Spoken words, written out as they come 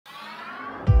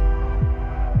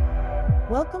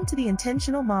Welcome to the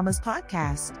Intentional Mommas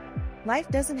podcast. Life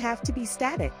doesn't have to be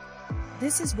static.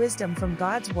 This is wisdom from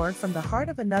God's word from the heart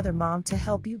of another mom to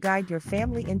help you guide your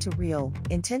family into real,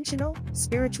 intentional,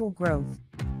 spiritual growth.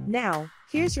 Now,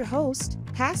 here's your host,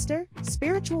 pastor,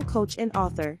 spiritual coach, and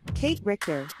author, Kate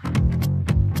Richter.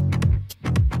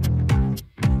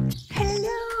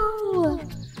 Hello!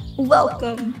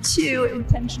 Welcome to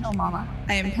Intentional Mama.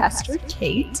 I am Pastor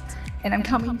Kate, and I'm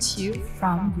coming to you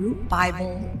from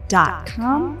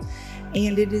rootbible.com,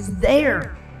 and it is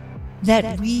there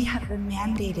that we have been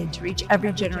mandated to reach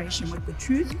every generation with the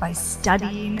truth by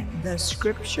studying the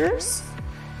scriptures.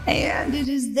 And it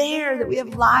is there that we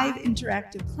have live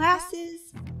interactive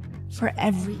classes for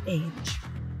every age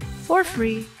for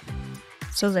free.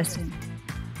 So listen,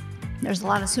 there's a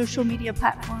lot of social media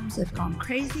platforms that have gone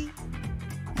crazy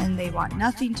and they want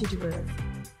nothing to do with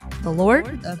the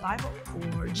Lord, the Bible,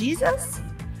 or Jesus.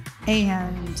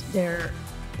 And there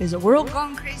is a world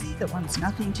gone crazy that wants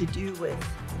nothing to do with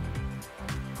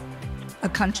a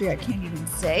country I can't even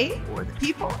say, or the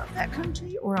people of that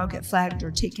country, or I'll get flagged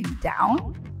or taken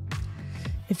down.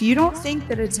 If you don't think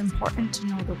that it's important to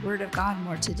know the Word of God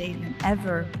more today than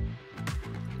ever,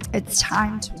 it's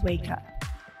time to wake up.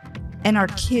 And our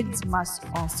kids must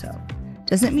also.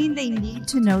 Doesn't mean they need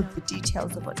to know the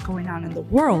details of what's going on in the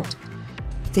world.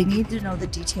 They need to know the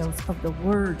details of the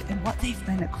Word and what they've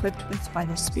been equipped with by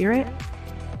the Spirit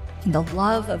and the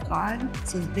love of God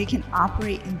so that they can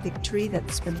operate in victory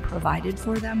that's been provided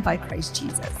for them by Christ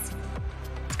Jesus.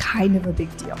 It's kind of a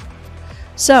big deal.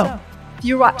 So, if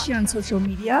you're watching on social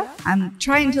media, I'm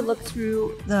trying to look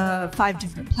through the 5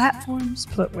 different platforms,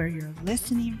 put where you're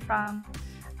listening from.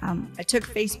 I took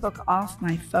Facebook off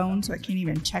my phone, so I can't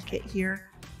even check it here.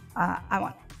 I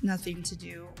want nothing to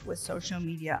do with social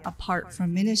media apart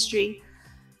from ministry.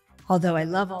 Although I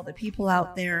love all the people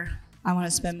out there, I want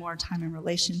to spend more time in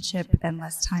relationship and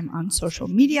less time on social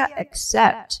media,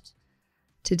 except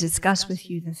to discuss with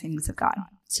you the things of God.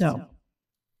 So,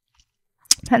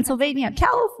 Pennsylvania,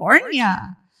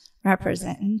 California,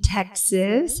 representing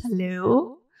Texas.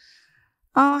 Hello.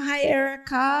 Oh, hi,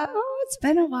 Erica. Oh, it's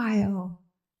been a while.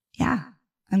 Yeah,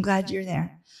 I'm glad you're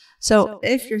there. So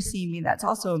if you're seeing me, that's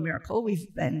also a miracle.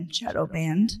 We've been shadow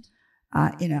banned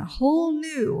in a whole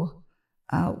new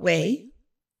way,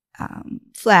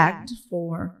 flagged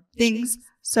for things.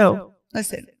 So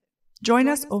listen, join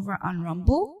us over on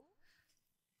Rumble.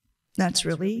 That's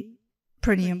really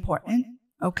pretty important,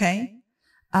 okay?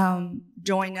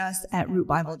 Join us at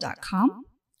rootbible.com.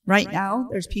 Right now,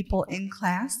 there's people in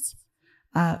class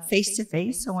face to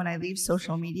face. So when I leave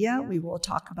social media, we will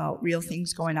talk about real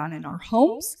things going on in our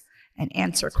homes and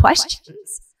answer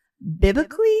questions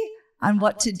biblically on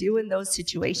what to do in those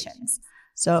situations.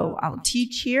 So I'll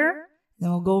teach here, then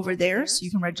we'll go over there. So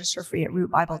you can register free at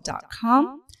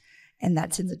rootbible.com. And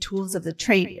that's in the tools of the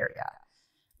trade area.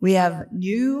 We have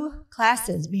new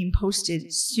classes being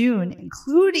posted soon,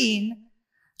 including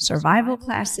survival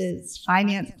classes,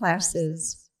 finance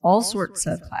classes, all sorts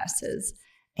of classes.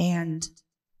 And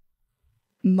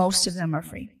most of them are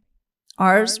free.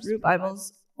 Ours, Root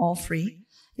Bible's, all free.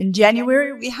 In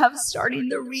January, we have starting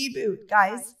the reboot.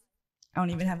 Guys, I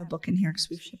don't even have a book in here because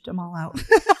we've shipped them all out.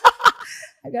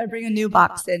 I got to bring a new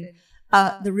box in.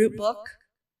 The Root book,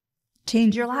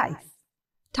 Change Your Life.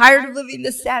 Tired of living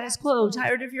the status quo,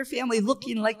 tired of your family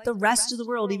looking like the rest of the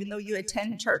world, even though you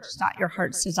attend church. It's not your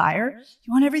heart's desire.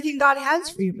 You want everything God has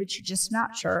for you, but you're just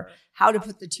not sure how to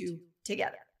put the two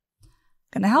together.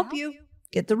 Going to help you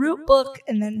get the Root book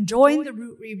and then join the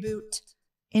Root Reboot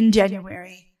in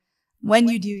January. When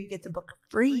you do, you get the book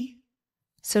free.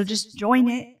 So just join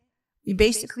it. You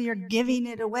basically are giving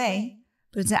it away,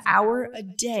 but it's an hour a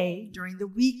day during the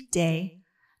weekday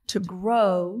to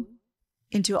grow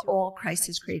into all Christ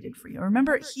has created for you.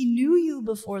 Remember, He knew you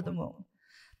before the womb.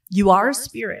 You are a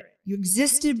spirit. You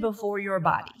existed before your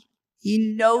body.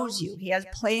 He knows you. He has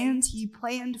plans He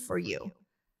planned for you.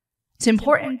 It's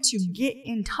important to get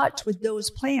in touch with those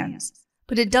plans,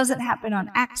 but it doesn't happen on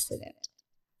accident.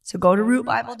 So go to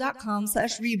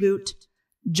rootbible.com/reboot,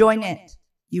 join it.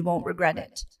 You won't regret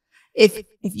it. If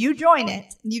you join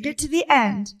it and you get to the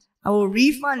end, I will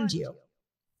refund you.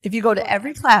 If you go to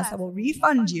every class, I will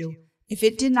refund you if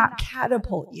it did not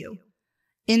catapult you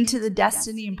into the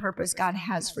destiny and purpose God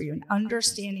has for you, an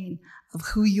understanding of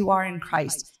who you are in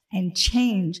Christ, and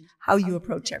change how you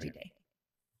approach every day.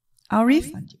 I'll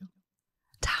refund you.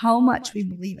 It's how much we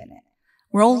believe in it.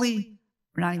 We're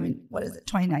not even,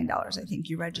 $29, I think.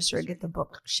 You register and get the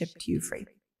book shipped to you free.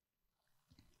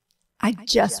 I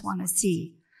just want to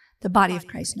see the body of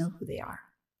Christ know who they are.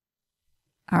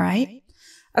 All right?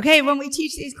 Okay, when we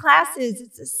teach these classes,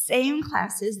 it's the same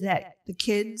classes that the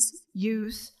kids,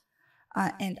 youth,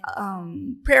 and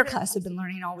prayer class have been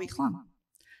learning all week long.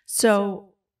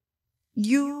 So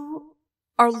you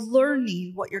are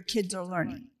learning what your kids are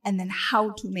learning and then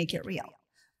how to make it real.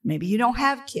 Maybe you don't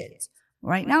have kids.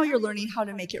 Right now you're learning how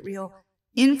to make it real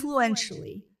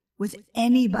influentially with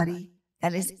anybody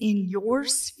that is in your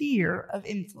sphere of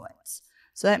influence.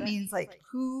 So that means like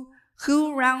who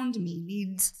around me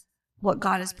needs what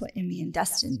God has put in me and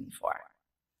destined me for.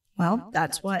 Well,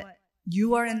 that's what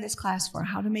you are in this class for,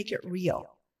 how to make it real.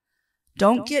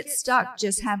 Don't get stuck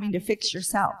just having to fix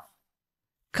yourself.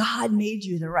 God made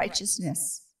you the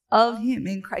righteousness of him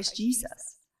in Christ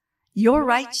Jesus. You're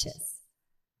righteous.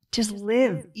 Just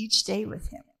live each day with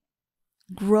him.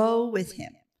 Grow with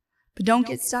him. But don't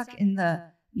get stuck in the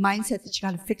mindset that you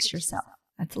got to fix yourself.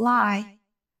 That's a lie.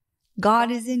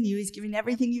 God is in you. He's giving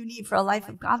everything you need for a life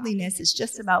of godliness. It's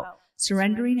just about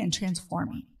surrendering and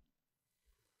transforming.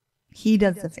 He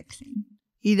does the fixing.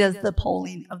 He does the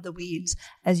pulling of the weeds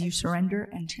as you surrender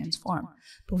and transform.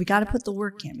 But we got to put the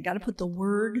work in. We got to put the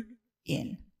word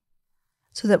in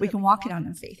so that we can walk it out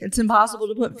in faith. It's impossible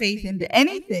to put faith into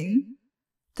anything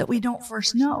that we don't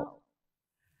first know,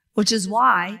 which is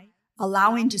why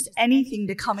allowing just anything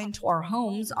to come into our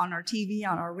homes, on our TV,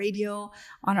 on our radio,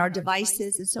 on our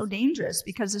devices is so dangerous,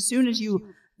 because as soon as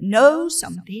you know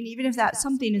something, even if that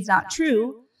something is not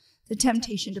true, the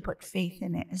temptation to put faith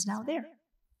in it is now there.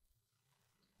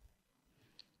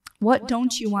 What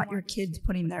don't you want your kids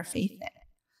putting their faith in?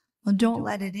 Well, don't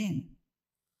let it in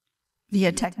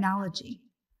via technology.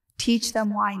 Teach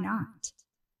them why not.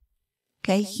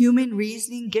 Okay, human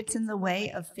reasoning gets in the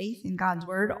way of faith in God's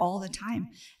word all the time,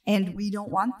 and we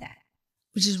don't want that,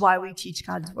 which is why we teach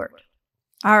God's word.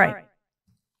 All right,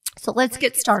 so let's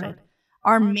get started.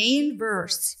 Our main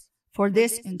verse for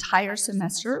this entire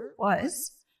semester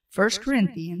was 1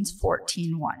 Corinthians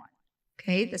 14:1.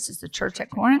 Okay, this is the church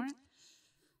at Corinth.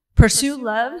 Pursue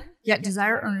love, yet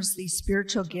desire earnestly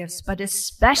spiritual gifts, but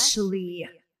especially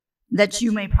that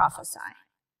you may prophesy.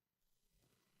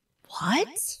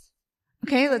 What?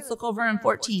 Okay, let's look over in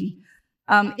 14.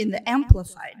 In the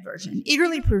Amplified version.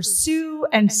 Eagerly pursue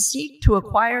and seek to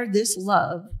acquire this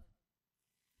love.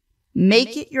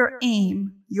 Make it your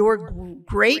aim, your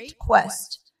great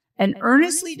quest, and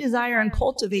earnestly desire and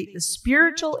cultivate the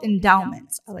spiritual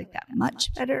endowments. I like that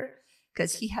much better,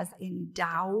 because he has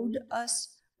endowed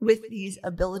us with these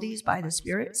abilities by the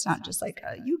Spirit. It's not just like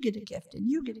you get a gift and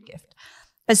you get a gift.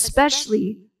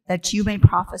 Especially that you may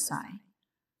prophesy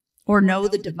or know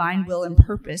the divine will and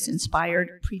purpose inspired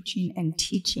preaching and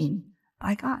teaching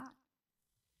by God.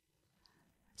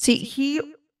 See, he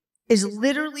is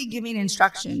literally giving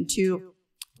instruction to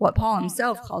what Paul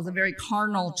himself calls a very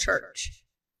carnal church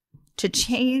to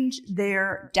change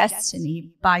their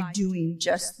destiny by doing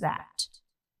just that.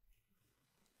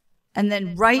 And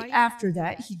then right after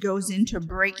that, he goes into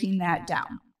breaking that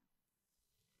down.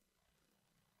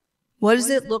 What does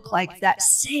it look like if that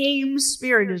same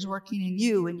Spirit is working in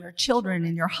you, in your children,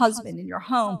 in your husband, in your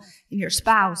home, in your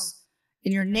spouse,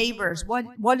 in your neighbors?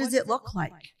 What does it look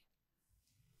like?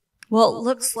 Well, it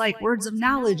looks like words of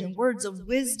knowledge and words of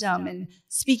wisdom and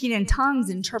speaking in tongues,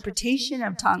 interpretation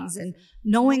of tongues, and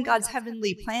knowing God's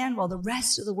heavenly plan while the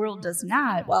rest of the world does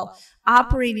not, while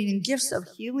operating in gifts of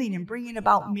healing and bringing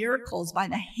about miracles by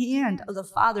the hand of the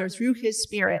Father through his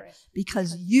Spirit,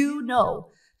 because you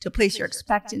know to place your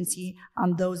expectancy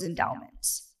on those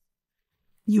endowments.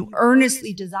 You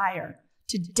earnestly desire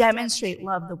to demonstrate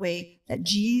love the way that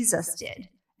Jesus did,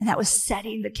 and that was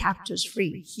setting the captives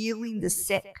free, healing the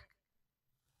sick,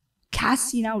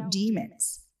 casting out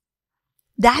demons.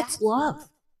 That's love.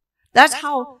 That's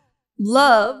how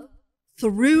love,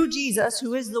 through Jesus,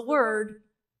 who is the Word,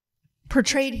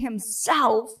 portrayed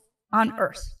himself on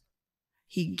earth.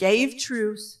 He gave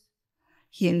truth.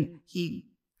 He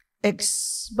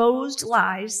exposed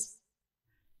lies.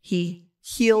 He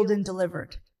healed and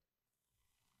delivered.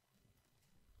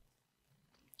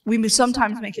 We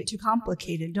sometimes make it too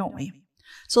complicated, don't we?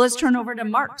 So let's turn over to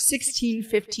Mark 16,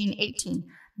 15, 18.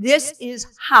 This is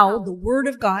how the Word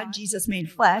of God, Jesus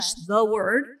made flesh, the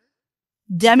Word,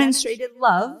 demonstrated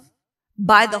love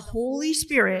by the Holy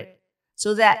Spirit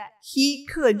so that he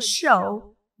could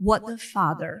show what the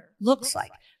Father looks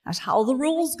like. That's how the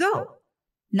rules go.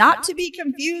 Not to be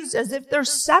confused as if they're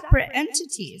separate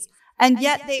entities, and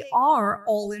yet they are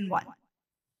all in one.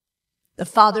 The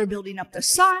Father building up the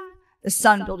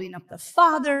Son building up the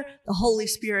Father, the Holy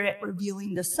Spirit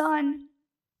revealing the Son.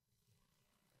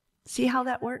 See how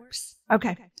that works?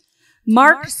 Okay.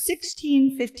 Mark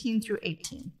 16, 15 through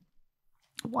 18.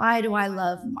 Why do I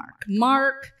love Mark?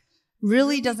 Mark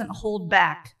really doesn't hold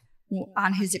back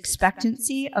on his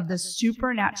expectancy of the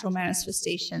supernatural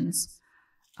manifestations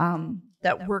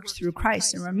that worked through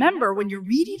Christ. And remember, when you're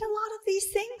reading a lot of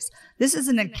these things, this is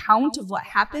an account of what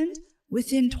happened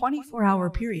within 24-hour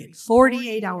period,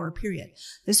 48-hour period.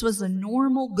 This was the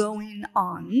normal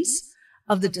going-ons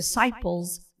of the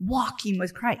disciples walking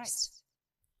with Christ.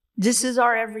 This is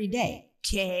our everyday.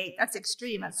 Okay, that's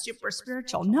extreme. That's super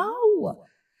spiritual. No.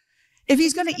 If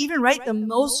he's going to even write the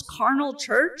most carnal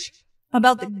church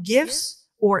about the gifts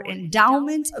or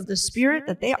endowments of the Spirit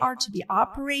that they are to be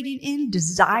operating in,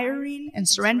 desiring, and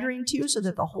surrendering to, so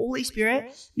that the Holy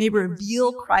Spirit may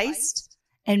reveal Christ,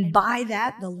 and by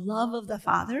that, the love of the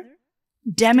Father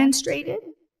demonstrated,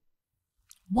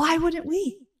 why wouldn't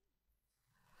we?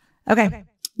 Okay,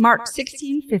 Mark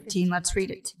 16:15. Let's read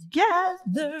it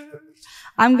together.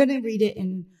 I'm going to read it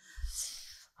in,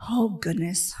 oh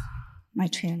goodness, my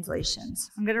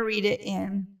translations. I'm going to read it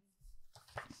in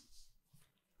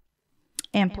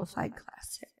Amplified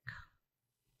Classic.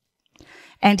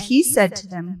 And he said to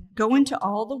them, go into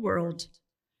all the world.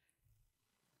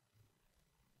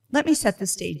 Let me set the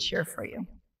stage here for you.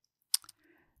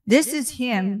 This is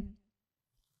him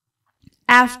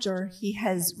after he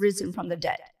has risen from the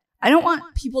dead. I don't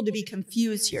want people to be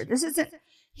confused here. This isn't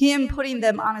him putting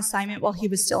them on assignment while he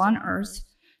was still on earth,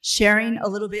 sharing a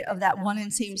little bit of that one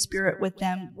and same Spirit with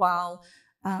them while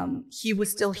he was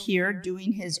still here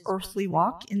doing his earthly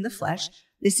walk in the flesh.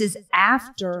 This is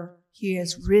after he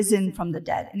has risen from the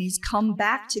dead, and he's come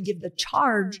back to give the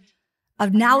charge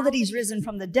of, now that he's risen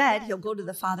from the dead, he'll go to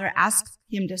the Father, ask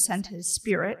him to send his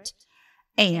Spirit,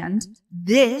 and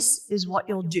this is what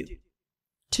you'll do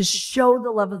to show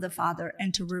the love of the Father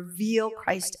and to reveal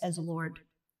Christ as Lord.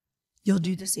 You'll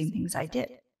do the same things I did.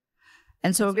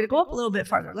 And so we're going to go up a little bit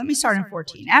farther. Let me start in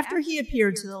 14. After he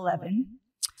appeared to the 11,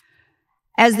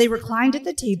 as they reclined at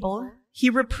the table, he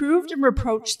reproved and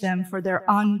reproached them for their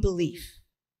unbelief.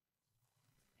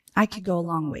 I could go a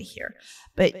long way here,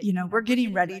 but we're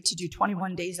getting ready to do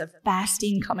 21 days of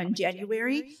fasting come in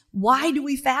January. Why do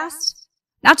we fast?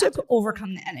 Not to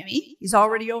overcome the enemy. He's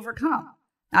already overcome.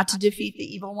 Not to defeat the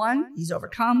evil one. He's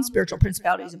overcome spiritual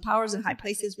principalities and powers in high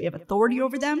places. We have authority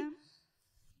over them.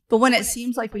 But when it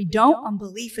seems like we don't,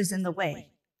 unbelief is in the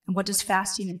way. And what does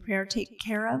fasting and prayer take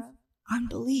care of?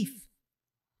 Unbelief.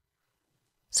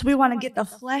 So we want to get the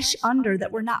flesh under,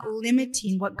 that we're not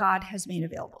limiting what God has made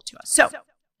available to us. So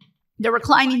they're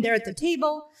reclining there at the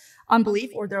table,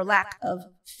 unbelief or their lack of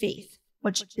faith,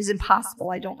 which is impossible.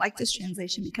 I don't like this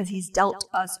translation because he's dealt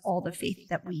us all the faith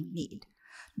that we need.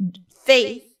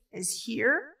 Faith is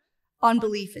here,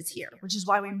 unbelief is here, which is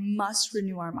why we must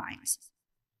renew our minds.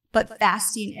 But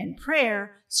fasting and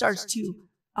prayer starts to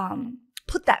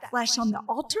put that flesh on the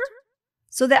altar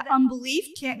so that unbelief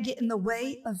can't get in the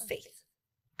way of faith.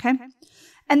 Okay?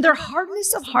 And their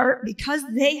hardness of heart, because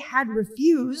they had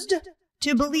refused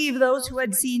to believe those who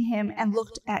had seen him and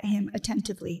looked at him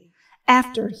attentively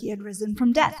after he had risen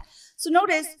from death. So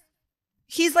notice,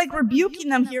 he's like rebuking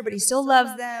them here, but he still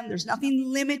loves them. There's nothing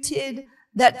limited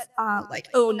that now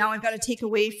I've got to take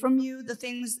away from you the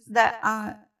things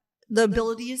that, the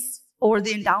abilities or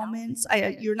the endowments.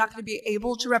 You're not going to be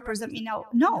able to represent me now.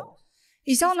 No.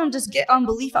 He's telling them, just get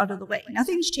unbelief out of the way.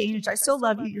 Nothing's changed. I still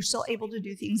love you. You're still able to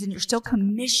do things, and you're still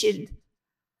commissioned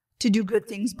to do good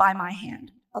things by my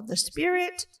hand of the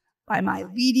Spirit, by my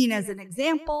leading as an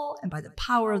example, and by the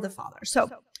power of the Father.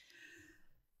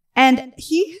 And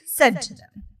he said to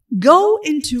them, go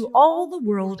into all the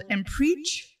world and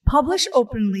preach, publish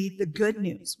openly the good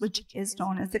news, which is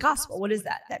known as the gospel. What is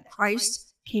that? That Christ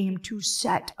came to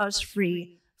set us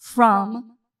free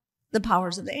from the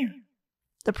powers of the air,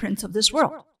 the prince of this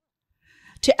world,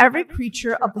 to every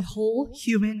creature of the whole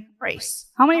human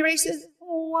race. How many races?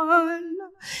 One.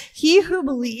 He who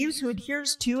believes, who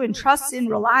adheres to and trusts in,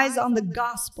 relies on the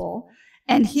gospel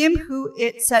and him who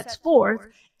it sets forth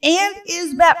and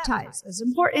is baptized. That's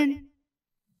important.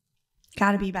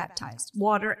 Got to be baptized.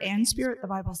 Water and Spirit, the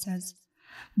Bible says,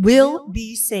 will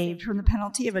be saved from the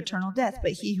penalty of eternal death.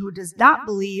 But he who does not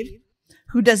believe,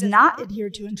 who does not adhere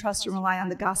to and trust and rely on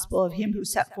the gospel of him who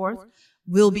set forth,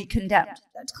 will be condemned.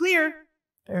 That's clear.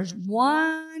 There's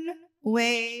one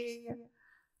way.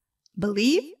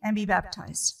 Believe and be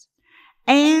baptized.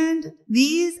 And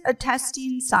these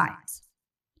attesting signs.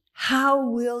 How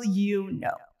will you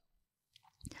know?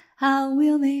 How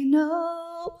will they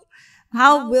know?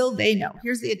 How will they know?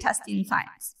 Here's the attesting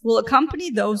signs. Will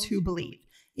accompany those who believe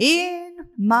in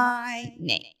my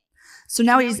name. So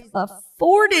now he's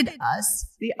afforded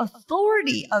us the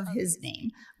authority of his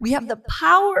name. We have the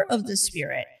power of the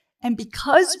Spirit, And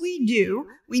because we do,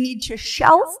 we need to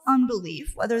shelf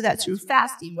unbelief, whether that's through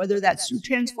fasting, whether that's through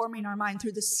transforming our mind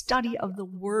through the study of the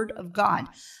Word of God.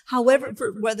 However,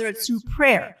 whether it's through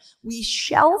prayer, we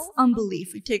shelf unbelief.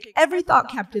 We take every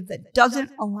thought captive that doesn't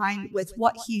align with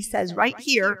what he says right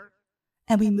here,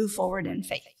 and we move forward in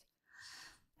faith.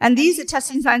 And these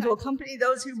attesting signs will accompany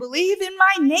those who believe in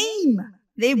my name.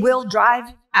 They will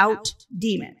drive out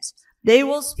demons. They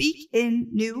will speak in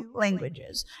new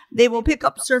languages. They will pick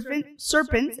up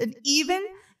serpents, and even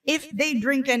if they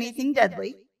drink anything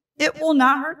deadly, it will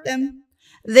not hurt them.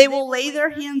 They will lay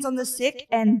their hands on the sick,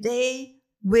 and they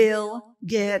will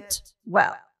get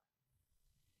well.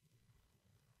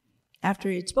 After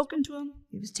he had spoken to him,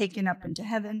 he was taken up into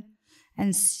heaven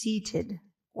and seated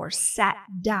or sat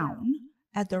down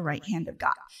at the right hand of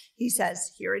God. He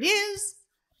says, here it is.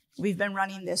 We've been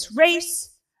running this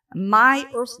race. My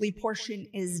earthly portion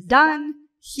is done.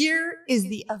 Here is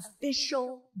the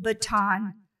official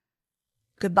baton.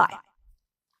 Goodbye.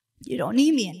 You don't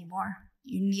need me anymore.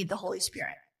 You need the Holy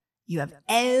Spirit. You have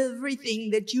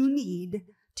everything that you need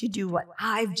to do what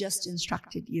I've just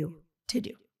instructed you to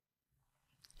do.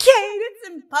 Kate, it's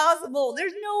impossible.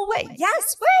 There's no way.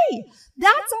 Yes, way.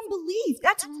 That's unbelief.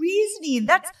 That's reasoning.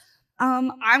 That's,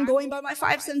 I'm going by my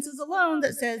five senses alone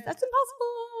that says that's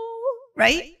impossible.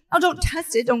 Right? Now, don't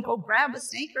test it. Don't go grab a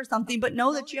snake or something, but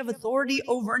know that you have authority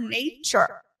over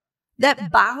nature that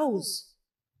bows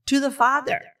to the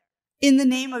Father in the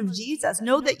name of Jesus.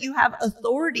 Know that you have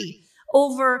authority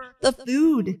over the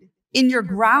food in your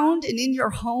ground and in your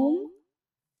home.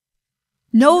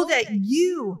 Know that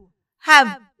you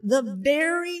have the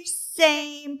very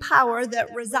same power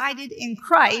that resided in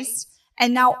Christ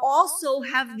and now also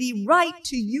have the right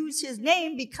to use his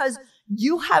name because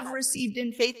you have received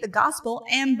in faith the gospel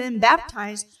and been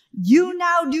baptized. You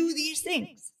now do these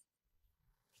things.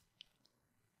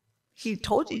 He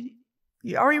told you.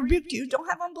 He already rebuked you. Don't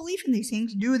have unbelief in these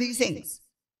things. Do these things.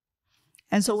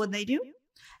 And so what they do?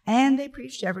 And they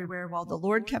preached everywhere while the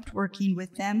Lord kept working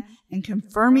with them and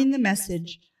confirming the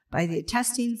message by the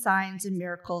attesting signs and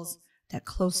miracles that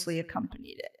closely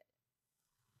accompanied it.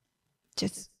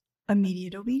 Just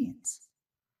immediate obedience.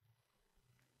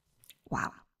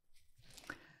 Wow.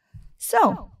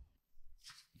 So,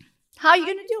 how are you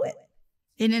going to do it?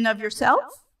 In and of yourself?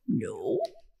 No.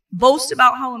 Boast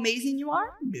about how amazing you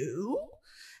are? No.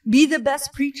 Be the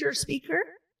best preacher, speaker?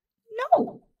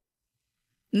 No.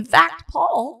 In fact,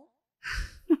 Paul,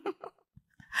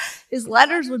 his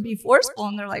letters would be forceful,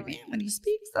 and they're like, man, when he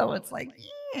speaks, though, it's like,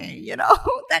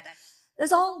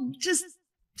 that's all just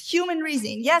human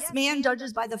reasoning. Yes, man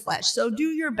judges by the flesh, so do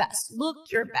your best. Look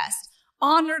your best.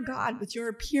 Honor God with your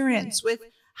appearance, with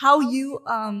how you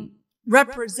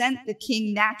represent the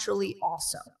king naturally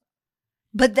also.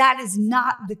 But that is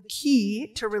not the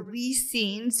key to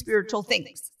releasing spiritual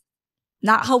things.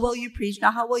 Not how well you preach,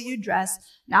 not how well you dress,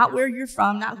 not where you're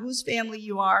from, not whose family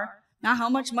you are, not how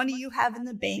much money you have in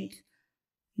the bank.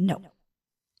 No.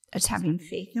 It's having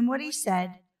faith in what he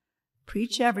said.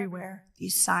 Preach everywhere.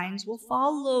 These signs will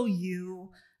follow you,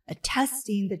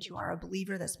 attesting that you are a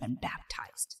believer that's been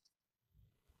baptized.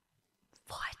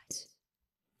 What?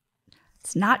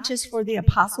 It's not just for the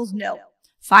apostles. No.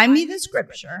 Find me the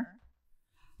scripture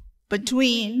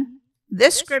between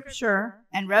this scripture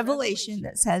and Revelation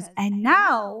that says, and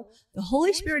now the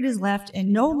Holy Spirit is left,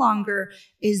 and no longer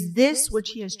is this which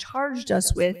he has charged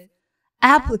us with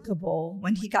applicable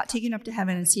when he got taken up to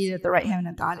heaven and seated at the right hand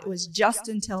of God. It was just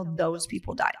until those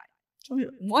people died. Show me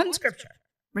one scripture.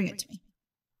 Bring it to me.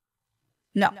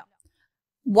 No.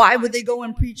 Why would they go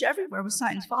and preach everywhere with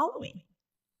signs following?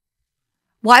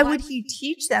 Why would he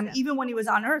teach them even when he was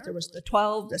on earth? There was the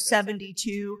 12, the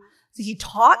 72. He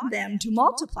taught them to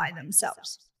multiply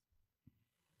themselves.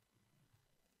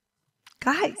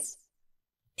 Guys,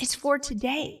 it's for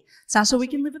today. It's not so we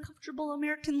can live a comfortable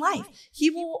American life. He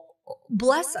will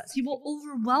bless us. He will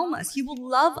overwhelm us. He will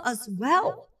love us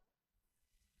well.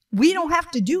 We don't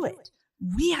have to do it.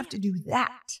 We have to do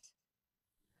that.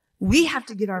 We have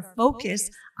to get our focus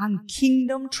on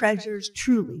kingdom treasures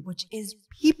truly, which is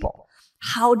people.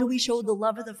 How do we show the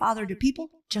love of the Father to people?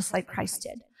 Just like Christ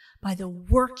did. By the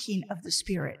working of the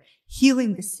Spirit,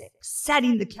 healing the sick,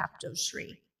 setting the captives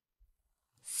free.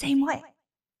 Same way.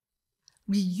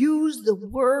 We use the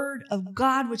word of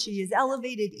God, which he has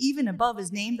elevated even above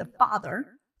his name, the Father.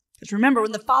 Because remember,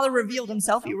 when the Father revealed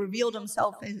himself, he revealed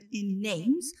himself in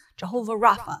names. Jehovah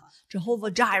Rapha, Jehovah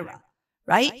Jireh,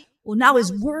 right? Well, now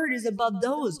his word is above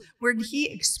those. Where he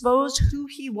exposed who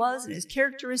he was and his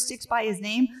characteristics by his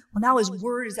name, well, now his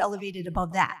word is elevated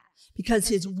above that. Because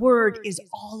his word is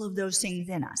all of those things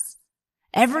in us.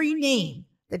 Every name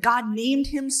that God named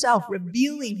himself,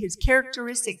 revealing his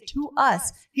characteristic to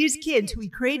us, his kids who he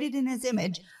created in his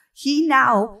image, he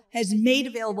now has made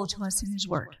available to us in his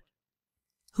word,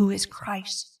 who is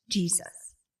Christ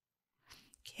Jesus.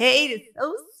 Okay, it's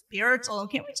so spiritual.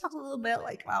 Can't we talk a little bit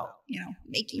about,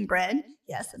 making bread?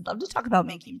 Yes, I'd love to talk about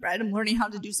making bread. I'm learning how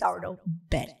to do sourdough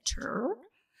better.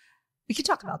 We could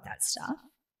talk about that stuff.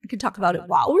 We could talk about it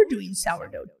while we're doing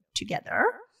sourdough together.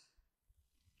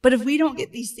 But if we don't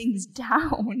get these things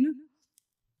down,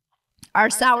 our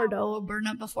sourdough will burn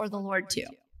up before the Lord too.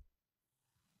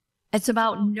 It's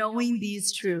about knowing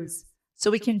these truths so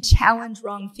we can challenge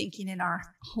wrong thinking in our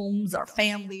homes, our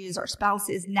families, our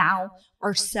spouses, now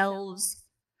ourselves.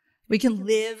 We can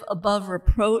live above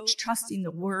reproach, trusting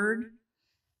the word,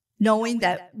 knowing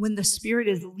that when the Spirit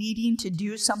is leading to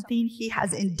do something, he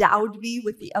has endowed me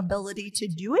with the ability to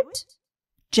do it,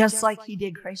 just like he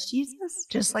did Christ Jesus,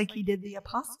 just like he did the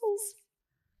apostles.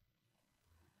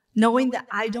 Knowing that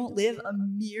I don't live a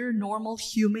mere normal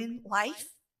human life.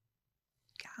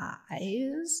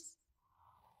 Guys,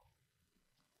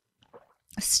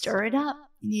 stir it up.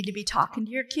 You need to be talking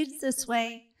to your kids this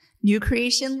way. New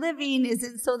creation living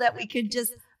isn't so that we could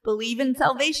just believe in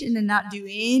salvation and not do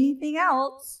anything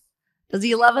else. Does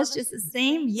he love us just the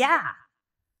same? Yeah.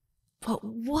 But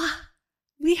what?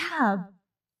 We have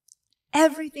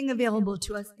everything available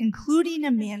to us, including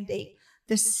a mandate.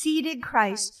 The seated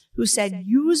Christ who said,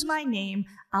 use my name.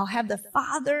 I'll have the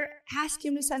Father ask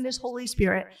him to send his Holy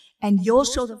Spirit, and you'll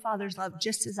show the Father's love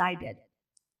just as I did.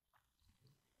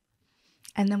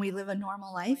 And then we live a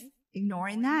normal life,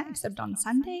 ignoring that, except on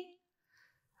Sunday.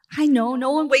 I know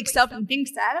no one wakes up and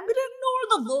thinks that. I'm going to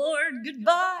ignore the Lord.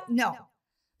 Goodbye. No.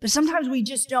 But sometimes we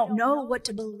just don't know what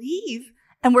to believe.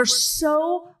 And we're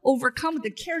so overcome with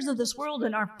the cares of this world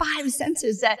and our five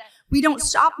senses that we don't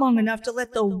stop long enough to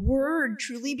let the word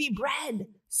truly be bread,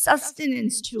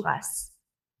 sustenance to us.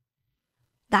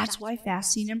 That's why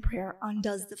fasting and prayer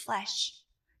undoes the flesh,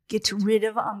 gets rid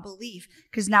of unbelief,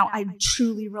 because now I'm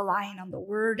truly relying on the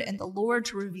word and the Lord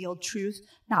to reveal truth,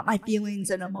 not my feelings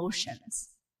and emotions,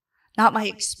 not my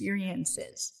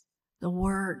experiences. The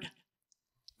word,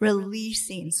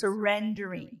 releasing,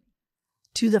 surrendering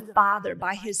to the Father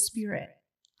by his Spirit.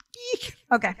 Eek.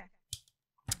 Okay.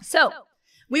 So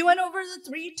we went over the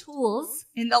 3 tools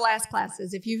in the last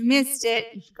classes. If you've missed it,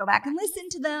 you should go back and listen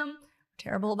to them. We're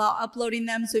terrible about uploading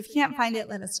them. So if you can't find it,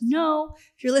 let us know.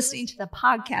 If you're listening to the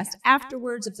podcast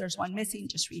afterwards, if there's one missing,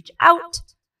 just reach out.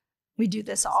 We do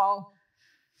this all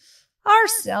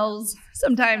ourselves.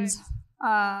 Sometimes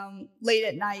late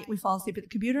at night, we fall asleep at the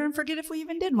computer and forget if we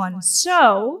even did one.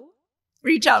 So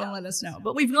reach out and let us know.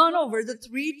 But we've gone over the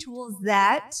 3 tools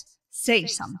that say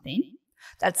something.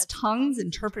 That's tongues,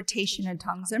 interpretation of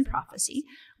tongues, and prophecy.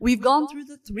 We've gone through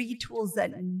the 3 tools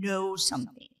that know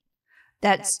something.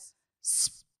 That's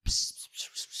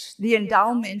the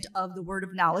endowment of the word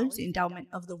of knowledge, the endowment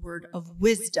of the word of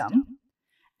wisdom,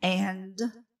 and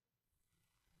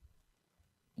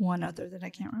one other that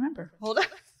I can't remember. Hold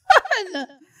on.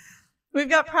 We've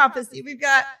got prophecy. We've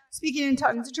got speaking in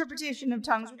tongues, interpretation of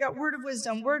tongues. We've got word of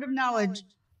wisdom, word of knowledge.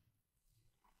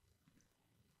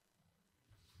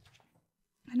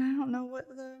 And I don't know what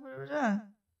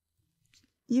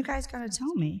you guys got to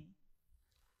tell me.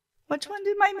 Which one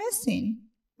am I missing?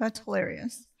 That's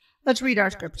hilarious. Let's read our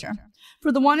scripture.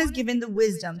 For the one is given the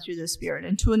wisdom through the Spirit,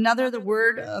 and to another the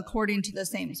word according to the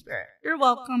same Spirit. You're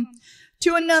welcome.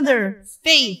 To another,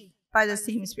 faith by the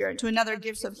same Spirit. To another,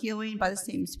 gifts of healing by the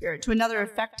same Spirit. To another,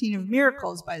 effecting of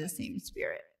miracles by the same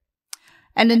Spirit.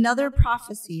 And another,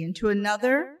 prophecy. And to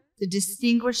another, the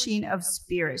distinguishing of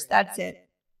spirits. That's it.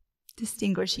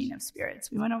 Distinguishing of spirits.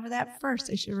 We went over that first.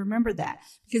 I should remember that.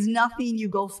 Because nothing you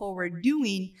go forward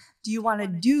doing do you want to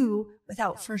do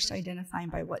without first identifying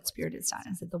by what spirit it's on.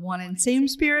 Is it the one and same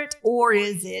Spirit, or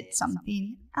is it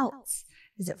something else?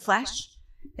 Is it flesh?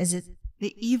 Is it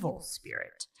the evil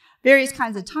spirit? Various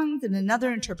kinds of tongues and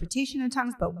another interpretation of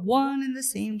tongues, but one and the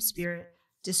same Spirit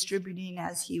distributing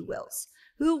as he wills.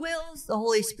 Who wills? The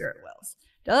Holy Spirit wills.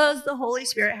 Does the Holy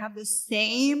Spirit have the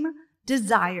same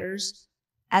desires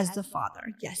as the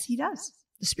Father? Yes, he does.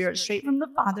 The Spirit straight from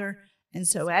the Father. And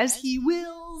so as he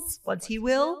wills, what's he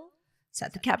will?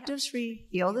 Set the captives free,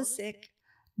 heal the sick,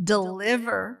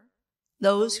 deliver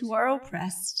those who are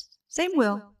oppressed. Same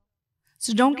will.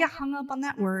 So don't get hung up on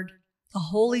that word. The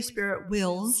Holy Spirit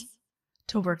wills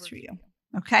to work through you.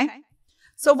 Okay?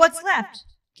 So what's left?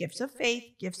 Gifts of faith,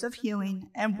 gifts of healing,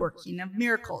 and working of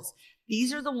miracles.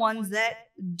 These are the ones that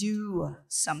do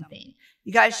something.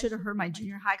 You guys should have heard my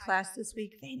junior high class this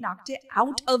week. They knocked it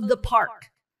out of the park.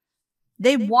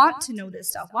 They want to know this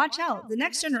stuff. Watch out. The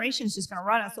next generation is just going to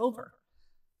run us over.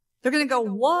 They're going to go,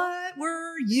 what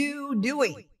were you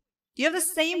doing? Do you have the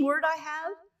same word I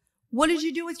have? What did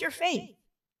you do with your faith?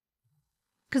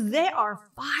 Because they are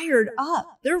fired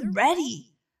up. They're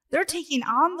ready. They're taking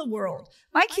on the world.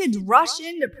 My kids rush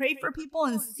in to pray for people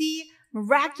and see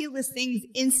miraculous things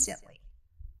instantly.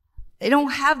 They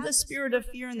don't have the spirit of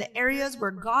fear in the areas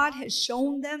where God has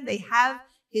shown them they have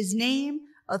his name,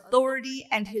 authority,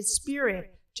 and his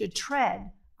spirit to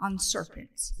tread on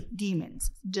serpents,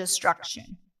 demons,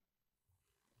 destruction.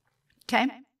 Okay?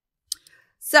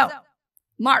 So,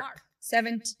 Mark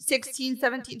 16,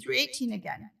 17 through 18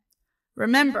 again.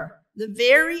 Remember, the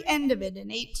very end of it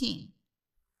in 18.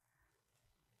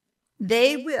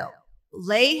 They will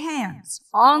lay hands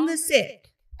on the sick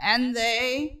and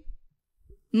they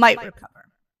might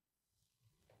recover.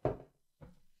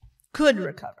 Could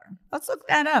recover. Let's look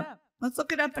that up. Let's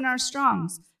look it up in our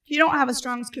Strongs. If you don't have a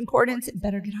Strong's Concordance, it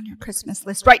better get on your Christmas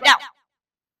list right now.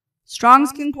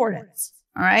 Strong's Concordance.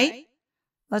 All right?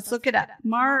 Let's look it up.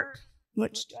 Mark,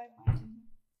 which do I find?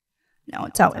 No,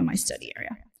 it's out in my study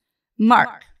area.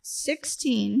 Mark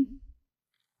 16.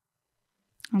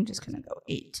 I'm just going to go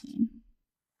 18.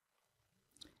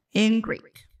 In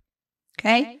Greek.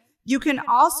 Okay? You can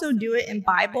also do it in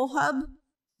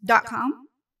BibleHub.com.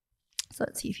 So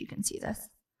let's see if you can see this.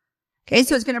 Okay,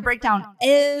 so it's going to break down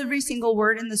every single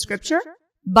word in the scripture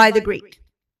by the Greek.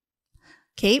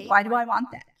 Okay, why do I want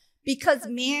that? Because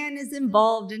man is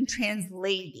involved in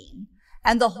translating,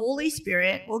 and the Holy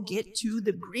Spirit will get to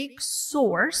the Greek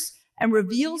source and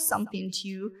reveal something to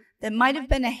you that might have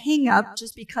been a hang-up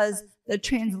just because the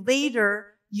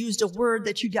translator used a word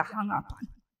that you got hung up on,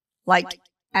 like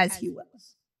as he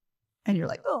wills. And you're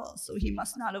like, oh, so he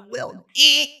must not have willed.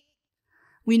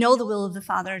 We know the will of the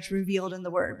Father is revealed in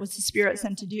the Word. What's the Spirit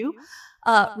sent to do?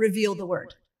 Reveal the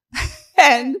Word.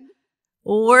 And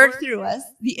work through us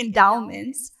the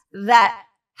endowments that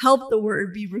help the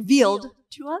Word be revealed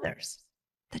to others.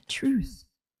 The truth.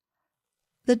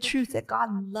 The truth that God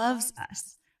loves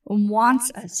us and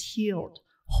wants us healed,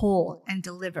 whole, and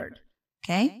delivered.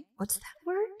 Okay? What's that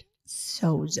word?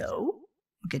 Sozo.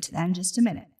 We'll get to that in just a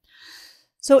minute.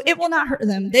 So it will not hurt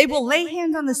them. They will lay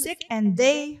hands on the sick and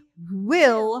they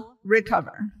will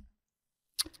recover.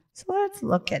 So let's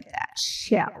look at that,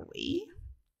 shall we?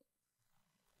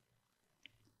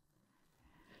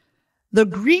 The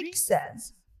Greek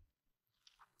says,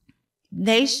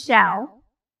 they shall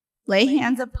lay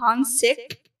hands upon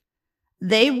sick,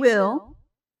 they will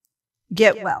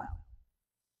get well.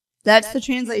 That's the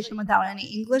translation without any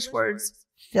English words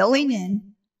filling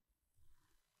in,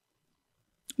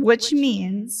 which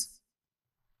means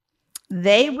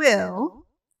they will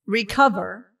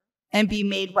recover and be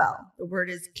made well. The word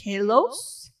is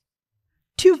kalos,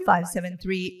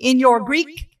 2573 in your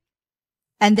Greek.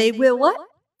 And they will what?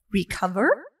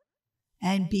 Recover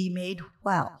and be made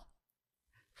well.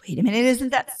 Wait a minute, isn't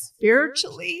that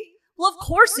spiritually? Well, of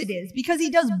course it is, because he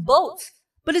does both.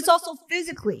 But it's also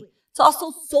physically. It's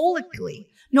also soulically.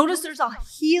 Notice there's a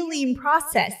healing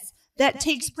process that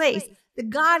takes place. That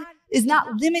God is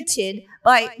not limited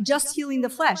by just healing the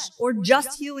flesh or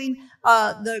just healing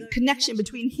the connection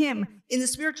between him in the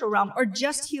spiritual realm or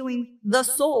just healing the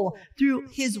soul through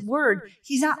his word.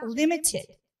 He's not limited.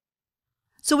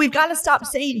 So we've got to stop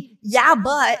saying, yeah,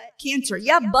 but cancer.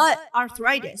 Yeah, but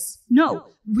arthritis. No,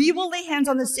 we will lay hands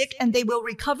on the sick and they will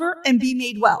recover and be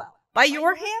made well. By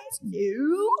your hands?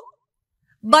 No.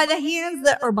 By the hands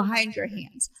that are behind your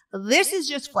hands. This is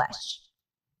just flesh.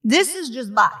 This is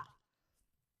just body.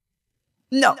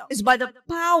 No, it's by the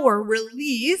power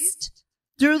released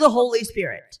through the Holy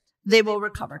Spirit. They will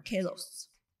recover. Kalos.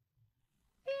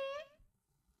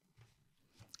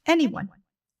 Anyone.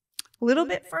 A little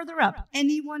bit further up.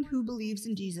 Anyone who believes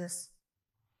in Jesus.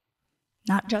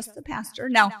 Not just the pastor.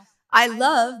 Now, I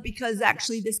love, because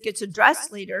actually this gets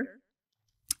addressed later,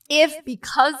 if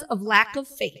because of lack of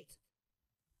faith,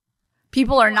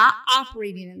 people are not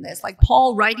operating in this, like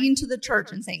Paul writing to the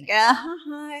church and saying,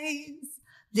 guys,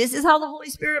 this is how the Holy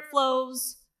Spirit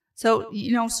flows. So,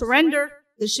 surrender.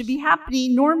 This should be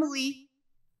happening normally.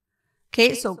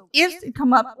 Okay, so if they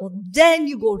come up, well, then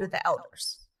you go to the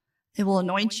elders. They will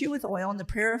anoint you with oil, and the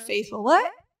prayer of faith will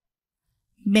what?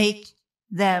 Make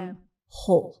them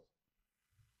whole.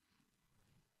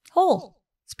 Whole.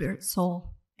 Spirit,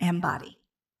 soul, and body.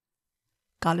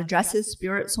 God addresses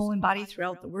spirit, soul, and body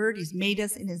throughout the word. He's made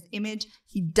us in his image.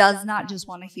 He does not just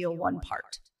want to heal one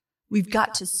part. We've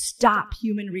got to stop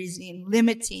human reasoning,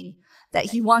 limiting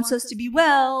that he wants us to be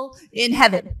well in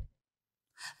heaven.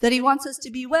 That he wants us to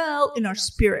be well in our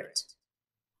spirit.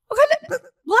 Okay,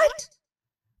 what?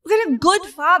 What kind of good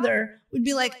father would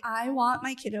be like, I want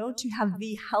my kiddo to have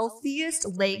the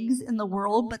healthiest legs in the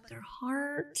world, but their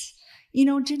heart,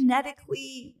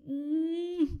 genetically,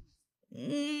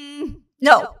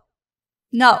 no.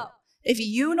 If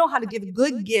you know how to give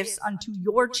good gifts unto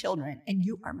your children, and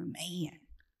you are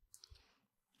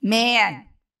man,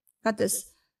 got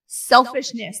this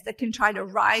selfishness that can try to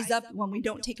rise up when we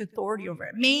don't take authority over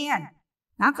it. Man,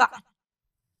 not God.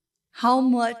 How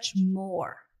much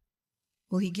more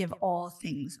will he give all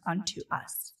things unto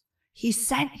us? He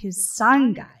sent his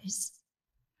son, guys,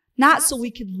 not so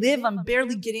we could live on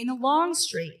barely getting along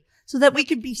straight, so that we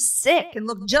could be sick and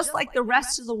look just like the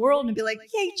rest of the world and be like,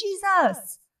 yay,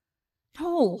 Jesus.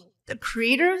 No, the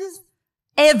creator of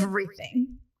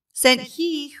everything sent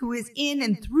he who is in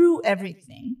and through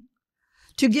everything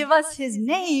to give us his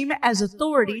name as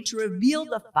authority to reveal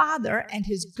the Father and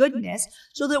his goodness,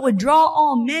 so that it would draw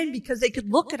all men, because they could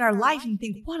look at our life and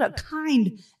think, what a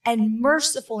kind and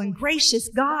merciful and gracious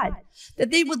God,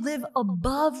 that they would live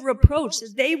above reproach,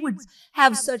 that they would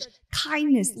have such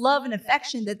kindness, love, and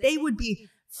affection, that they would be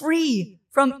free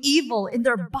from evil in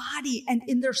their body and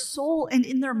in their soul and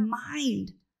in their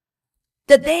mind,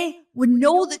 that they would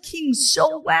know the King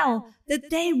so well that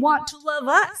they want to love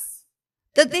us,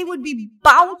 that they would be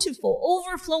bountiful,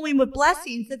 overflowing with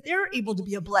blessings, that they're able to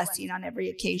be a blessing on every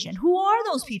occasion. Who are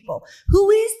those people? Who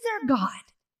is their God?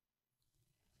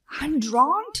 I'm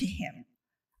drawn to him.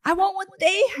 I want what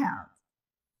they have.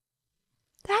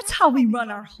 That's how we run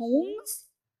our homes.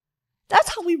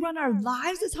 That's how we run our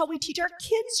lives. That's how we teach our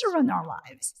kids to run our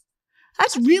lives.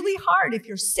 That's really hard if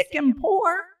you're sick and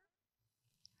poor.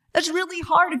 That's really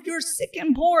hard if you're sick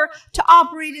and poor to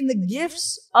operate in the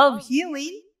gifts of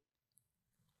healing.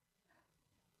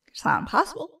 It's not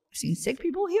impossible. I've seen sick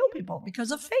people heal people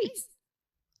because of faith.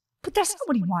 But that's not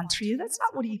what he wants for you. That's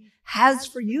not what he has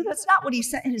for you. That's not what he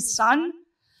sent his son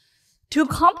to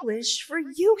accomplish for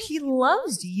you. He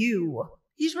loves you.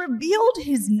 He's revealed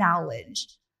his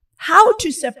knowledge. How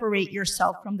to separate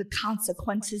yourself from the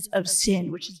consequences of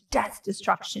sin, which is death,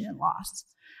 destruction, and loss.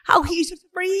 How he's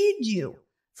freed you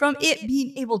from it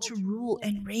being able to rule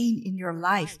and reign in your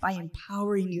life by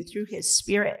empowering you through his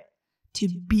Spirit to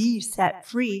be set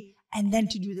free, and then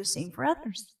to do the same for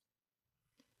others.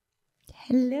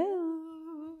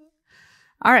 Hello.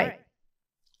 All right.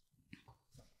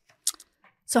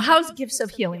 So how's gifts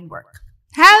of healing work?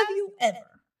 Have you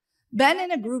ever been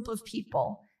in a group of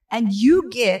people and you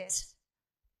get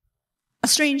a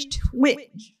strange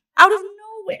twinge out of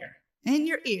nowhere in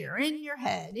your ear, in your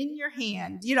head, in your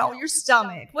hand, your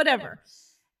stomach, whatever.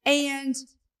 And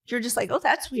you're just like, oh,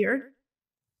 that's weird.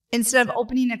 Instead of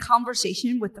opening a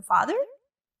conversation with the Father,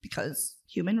 because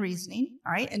human reasoning,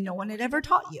 all right, and no one had ever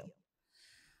taught you.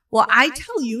 Well, I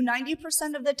tell you,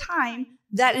 90% of the time,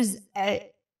 that is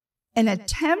an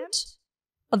attempt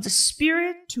of the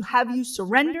Spirit to have you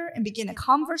surrender and begin a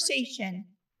conversation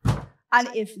on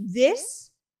if this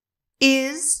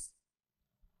is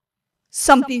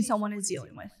something someone is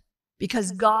dealing with.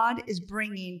 Because God is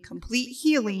bringing complete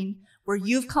healing where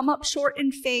you've come up short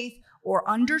in faith or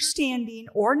understanding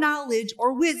or knowledge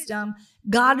or wisdom.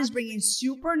 God is bringing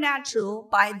supernatural,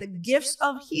 by the gifts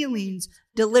of healings,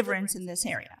 deliverance in this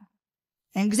area.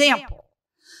 An example.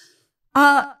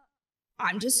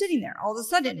 I'm just sitting there. All of a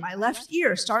sudden, my left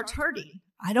ear starts hurting.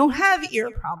 I don't have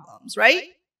ear problems, right?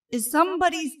 Is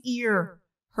somebody's ear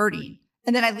hurting?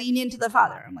 And then I lean into the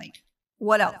Father. I'm like,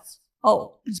 what else?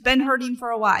 Oh, it's been hurting for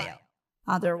a while.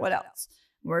 Father, what else?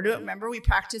 Remember we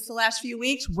practiced the last few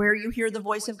weeks where you hear the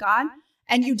voice of God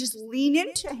and you just lean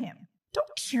into him. Don't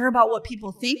care about what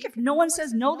people think. If no one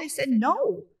says no, they said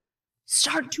no.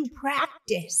 Start to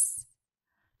practice.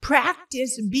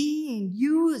 Practice being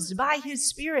used by his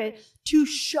Spirit to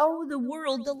show the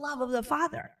world the love of the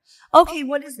Father. Okay,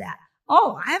 what is that?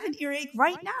 Oh, I have an earache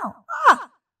right now.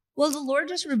 Well, the Lord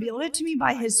just revealed it to me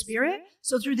by his Spirit.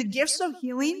 So through the gifts of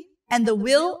healing and the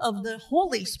will of the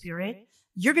Holy Spirit,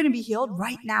 you're going to be healed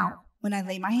right now when I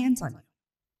lay my hands on you.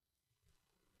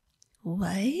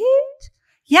 What?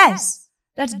 Yes,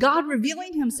 that's God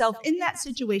revealing himself in that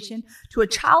situation to a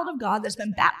child of God that's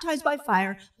been baptized by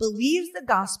fire, believes the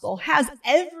gospel, has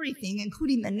everything,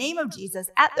 including the name of Jesus,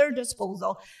 at their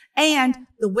disposal. And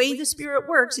the way the Spirit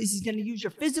works is he's going to use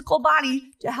your physical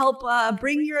body to help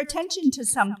bring your attention to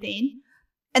something.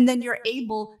 And then you're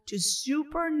able to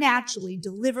supernaturally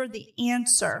deliver the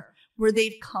answer where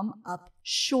they've come up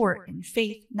short in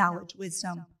faith, knowledge,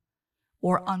 wisdom,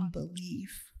 or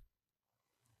unbelief.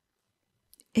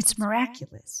 It's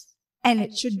miraculous. And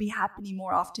it should be happening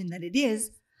more often than it is.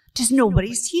 Just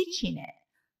nobody's teaching it.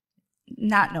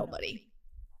 Not nobody.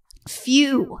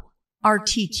 Few are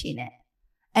teaching it.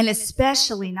 and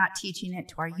especially not teaching it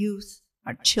to our youth,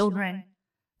 our children.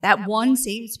 That one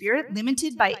same spirit,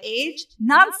 limited by age,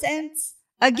 nonsense.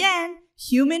 Again,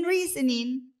 human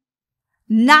reasoning,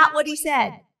 not what he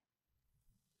said.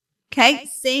 Okay,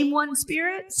 same one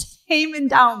spirit, same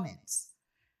endowments.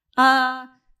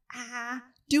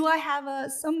 Do I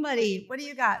have somebody? What do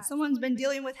you got? Someone's been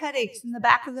dealing with headaches in the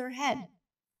back of their head,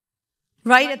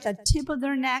 right at the tip of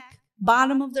their neck,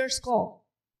 bottom of their skull.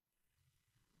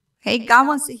 Okay, God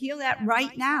wants to heal that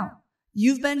right now.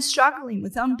 You've been struggling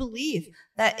with unbelief,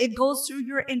 that it goes through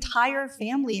your entire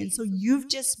family. And so you've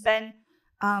just been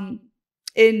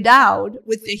endowed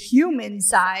with the human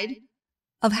side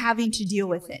of having to deal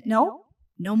with it. No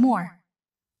more.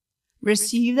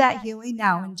 Receive that healing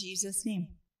now in Jesus' name.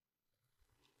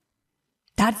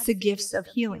 That's the gifts of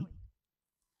healing,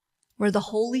 where the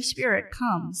Holy Spirit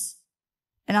comes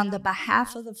and on the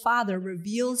behalf of the Father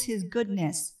reveals his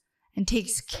goodness and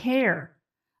takes care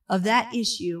of that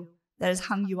issue that has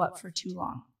hung you up for too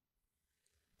long.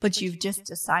 But you've just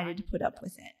decided to put up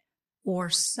with it, or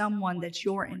someone that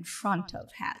you're in front of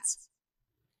has,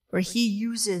 where he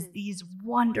uses these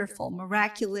wonderful,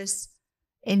 miraculous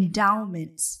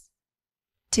endowments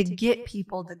to get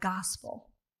people the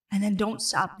gospel. And then don't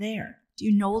stop there. Do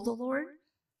you know the Lord?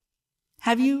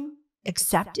 Have you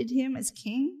accepted him as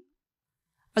king?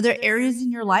 Are there areas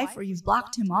in your life where you've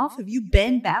blocked him off? Have you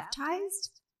been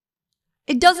baptized?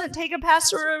 It doesn't take a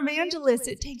pastor or evangelist.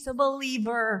 It takes a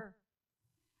believer.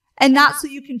 And not so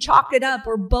you can chalk it up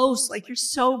or boast like you're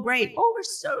so great. Oh, we're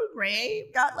so great.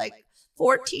 We've got like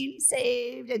 14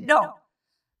 saved. And no,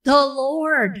 the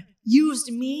Lord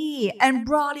used me and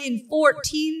brought in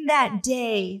 14 that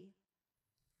day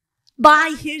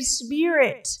by his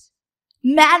Spirit,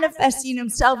 manifesting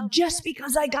himself just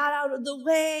because I got out of the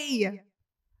way.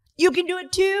 You can do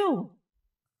it too.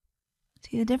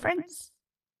 See the difference?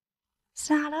 It's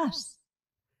not us.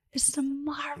 It's the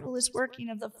marvelous working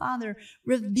of the Father,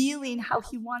 revealing how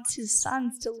he wants his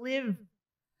sons to live,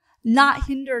 not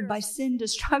hindered by sin,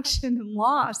 destruction, and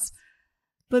loss,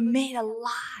 but made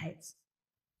alive.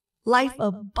 Life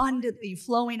abundantly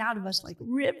flowing out of us like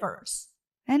rivers,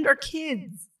 and our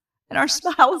kids, and our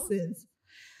spouses.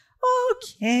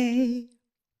 Okay.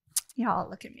 Y'all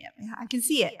look at me. I can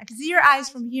see it. I can see your eyes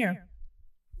from here.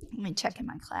 Let me check in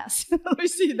my class. Let me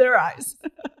see their eyes.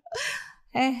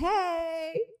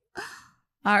 Hey.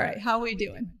 All right. How we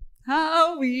doing?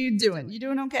 You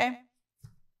doing okay?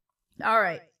 All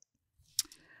right.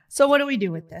 So what do we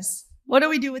do with this? What do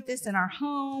we do with this in our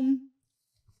home?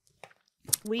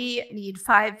 We need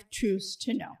 5 truths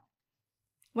to know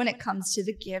when it comes to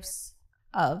the gifts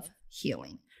of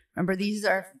healing. Remember,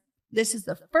 this is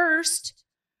the first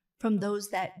from those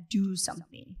that do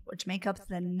something, which make up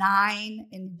the 9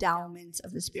 endowments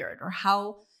of the Spirit, or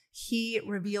how he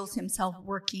reveals himself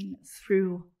working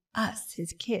through us,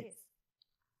 his kids.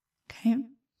 Okay?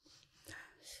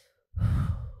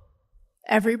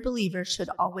 Every believer should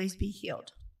always be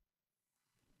healed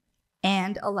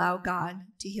and allow God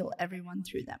to heal everyone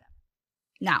through them.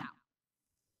 Now,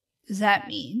 does that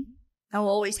mean that will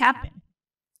always happen?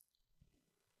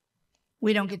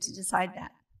 We don't get to decide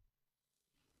that.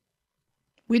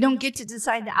 We don't get to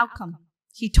decide the outcome.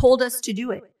 He told us to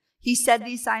do it. He said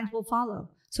these signs will follow.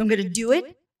 So I'm going to do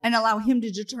it and allow him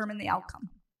to determine the outcome.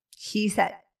 He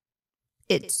said,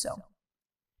 it's so.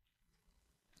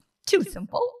 Too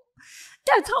simple.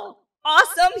 That's how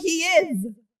awesome he is.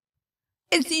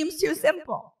 It seems too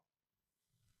simple.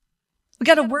 We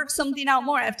got to work something out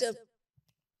more. I have to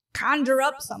conjure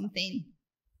up something.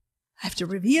 I have to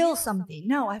reveal something.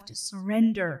 No, I have to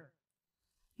surrender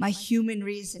my human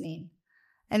reasoning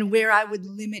and where I would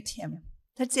limit him.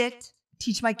 That's it.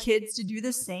 Teach my kids to do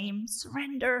the same.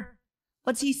 Surrender.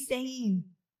 What's he saying?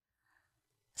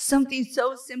 Something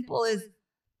so simple as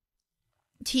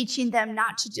teaching them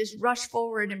not to just rush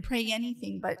forward and pray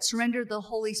anything, but surrender the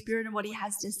Holy Spirit and what he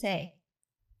has to say.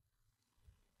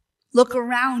 Look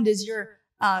around as you're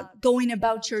going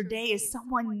about your day, as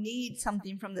someone needs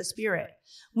something from the Spirit.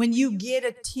 When you get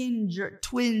a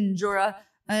twinge or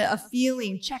a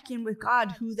feeling, check in with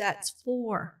God who that's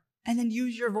for, and then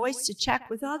use your voice to check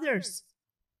with others.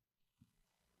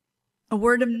 A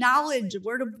word of knowledge, a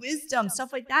word of wisdom,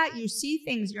 stuff like that. You see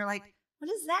things, you're like, what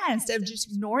is that? Instead of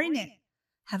just ignoring it,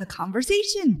 have a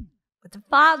conversation with the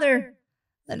Father.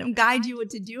 Let him guide you what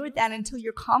to do with that until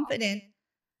you're confident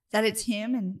that it's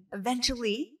him, and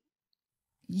eventually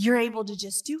you're able to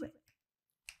just do it.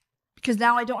 Because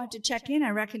now I don't have to check in. I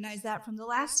recognize that from the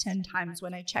last 10 times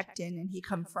when I checked in and he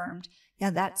confirmed, yeah,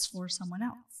 that's for someone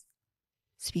else.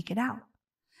 Speak it out.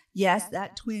 Yes,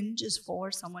 that twinge is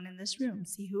for someone in this room.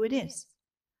 See who it is.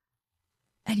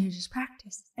 And you just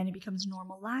practice, and it becomes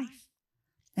normal life.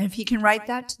 And if he can write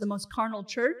that to the most carnal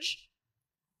church,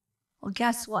 well,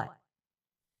 guess what?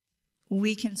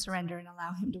 We can surrender and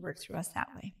allow him to work through us that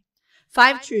way.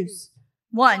 5 truths.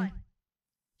 1,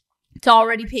 it's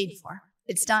already paid for.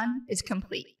 It's done. It's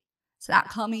complete. It's not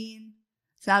coming.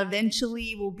 It's not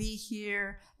eventually we'll be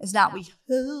here. It's not we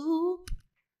hope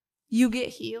you get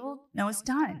healed. No, it's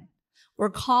done. We're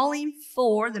calling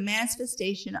for the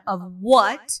manifestation of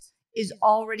what is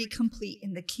already complete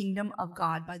in the kingdom of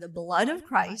God by the blood of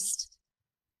Christ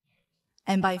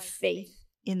and by faith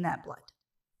in that blood.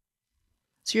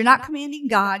 So you're not commanding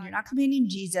God. You're not commanding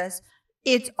Jesus.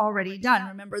 It's already done.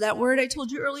 Remember that word I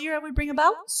told you earlier I would bring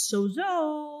about?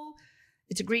 Sozo.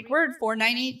 It's a Greek word for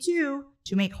 982,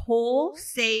 to make whole,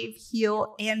 save,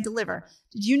 heal, and deliver.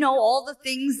 Did you know all the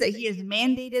things that he has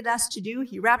mandated us to do?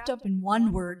 He wrapped up in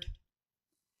one word.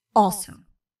 Also,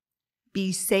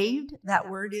 be saved. That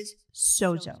word is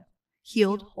sozo.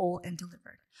 Healed, whole, and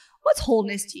delivered. What's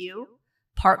wholeness to you?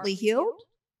 Partly healed?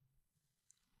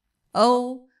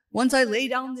 Oh, once I lay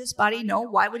down this body, no.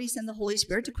 Why would he send the Holy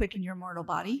Spirit to quicken your mortal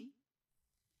body?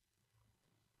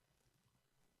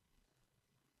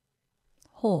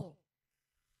 Whole.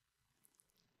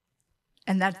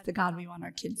 And that's the God we want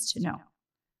our kids to know.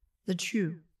 The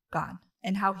true God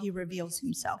and how he reveals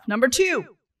himself. Number 2,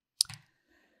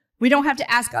 we don't have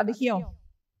to ask God to heal.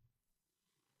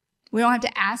 We don't have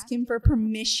to ask him for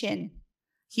permission.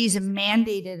 He's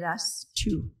mandated us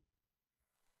to.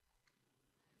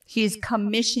 He's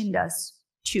commissioned us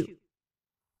to.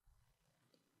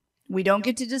 We don't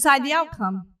get to decide the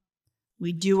outcome.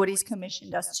 We do what he's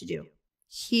commissioned us to do.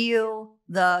 Heal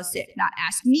the sick. Not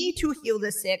ask me to heal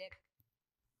the sick.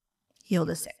 Heal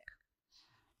the sick.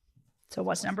 So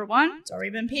what's number 1? It's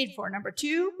already been paid for. Number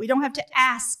 2, we don't have to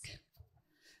ask.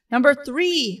 Number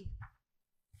 3,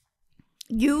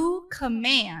 you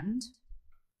command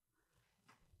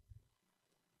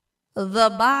the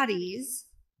bodies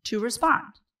to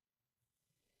respond.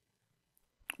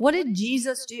 What did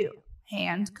Jesus do?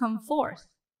 Hand, come forth.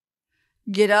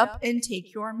 Get up and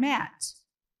take your mat.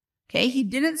 Okay, he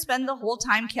didn't spend the whole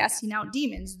time casting out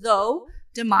demons, though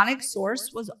demonic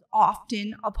source was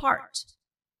often a part.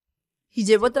 He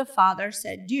did what the Father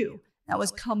said do. That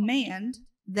was command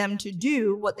them to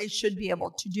do what they should be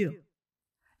able to do,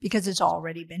 because it's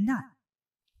already been done.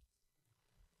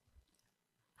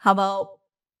 How about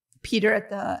Peter at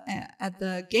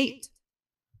the gate?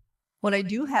 What I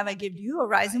do have, I give you.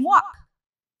 Arise and walk.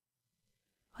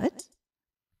 What?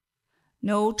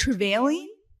 No travailing?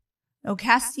 No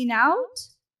casting out?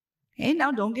 Okay,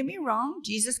 now don't get me wrong.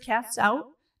 Jesus casts out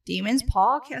demons.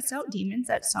 Paul casts out demons.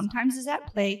 That sometimes is at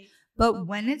play. But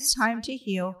when it's time to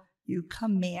heal, you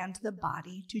command the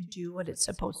body to do what it's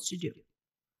supposed to do.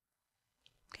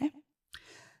 Okay?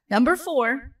 Number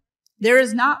 4, there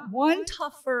is not one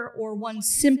tougher or one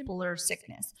simpler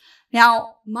sickness.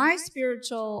 Now, my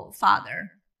spiritual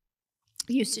father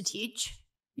used to teach,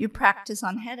 you practice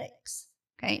on headaches.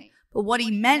 Okay? But what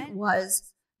he meant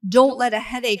was, don't let a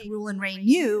headache rule and reign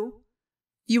you.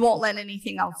 You won't let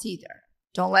anything else either.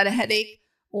 Don't let a headache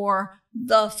or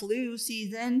the flu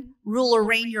season rule or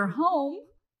reign your home,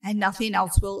 and nothing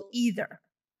else will either.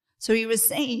 So he was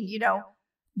saying,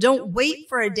 don't wait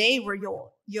for a day where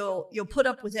you'll put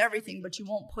up with everything, but you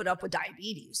won't put up with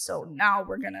diabetes. So now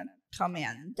we're going to come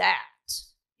in that.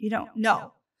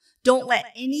 No. Don't let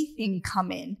anything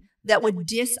come in that would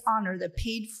dishonor the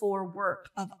paid for work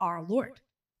of our Lord.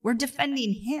 We're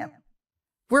defending him.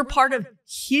 We're part of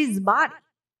his body.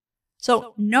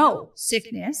 So no,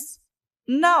 sickness.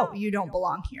 No, you don't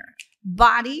belong here.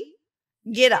 Body,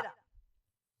 get up.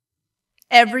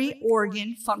 Every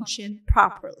organ function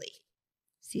properly.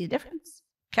 See the difference?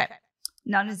 Okay.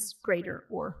 None is greater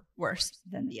or worse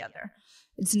than the other.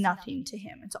 It's nothing to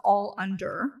him. It's all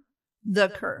under the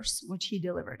curse, which he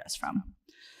delivered us from.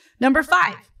 Number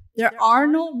 5, there are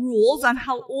no rules on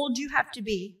how old you have to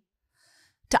be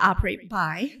to operate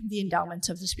by the endowments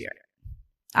of the Spirit.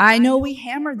 I know we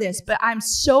hammer this, but I'm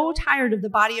so tired of the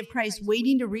body of Christ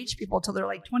waiting to reach people till they're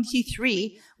like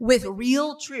 23 with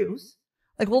real truth.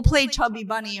 Like we'll play Chubby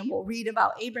Bunny and we'll read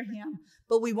about Abraham,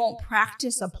 but we won't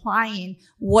practice applying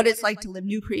what it's like to live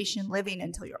new creation living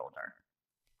until you're older.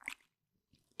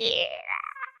 Yeah.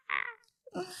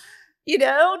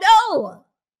 No.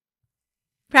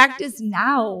 Practice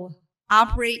now.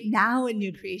 Operate now in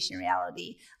new creation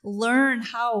reality. Learn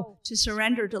how to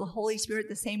surrender to the Holy Spirit,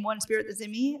 the same one Spirit that's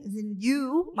in me, is in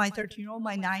you, my 13-year-old,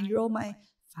 my 9-year-old, my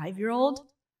 5-year-old.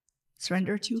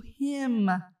 Surrender to him.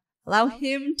 Allow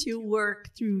him to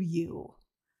work through you.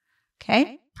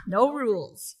 Okay? No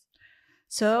rules.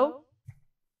 So,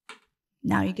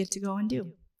 Now you get to go and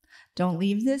do. Don't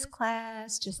leave this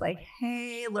class just like,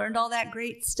 hey, learned all that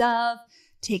great stuff.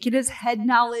 Take it as head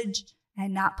knowledge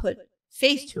and not put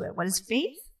faith to it. What is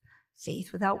faith?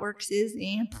 Faith without works is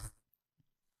So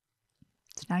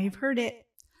now you've heard it.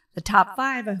 The top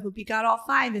 5, I hope you got all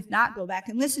 5. If not, go back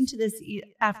and listen to this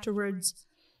afterwards.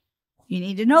 You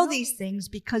need to know these things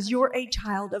because you're a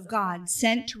child of God,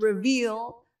 sent to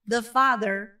reveal the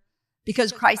Father,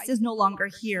 because Christ is no longer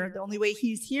here. The only way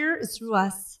he's here is through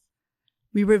us.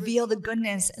 We reveal the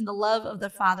goodness and the love of the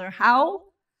Father. How?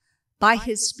 By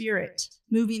his Spirit,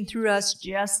 moving through us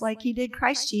just like he did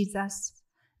Christ Jesus,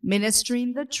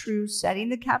 ministering the truth, setting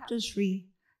the captives free,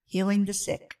 healing the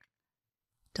sick,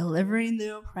 delivering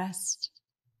the oppressed.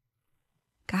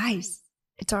 Guys,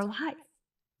 it's our life,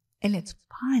 and it's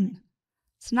fun.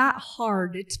 It's not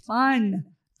hard. It's fun.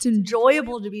 It's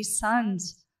enjoyable to be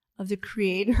sons of the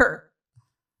Creator.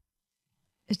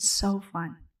 It's so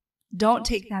fun. Don't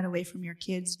take that away from your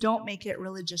kids. Don't make it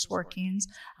religious workings.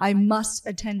 I must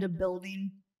attend a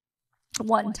building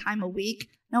 1 time a week.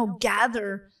 No,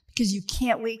 gather, because you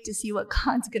can't wait to see what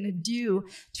God's going to do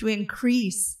to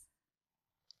increase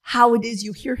how it is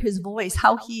you hear his voice,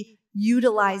 how he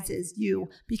utilizes you,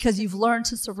 because you've learned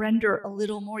to surrender a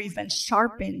little more. You've been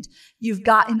sharpened. You've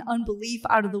gotten unbelief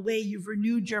out of the way. You've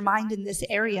renewed your mind in this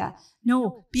area.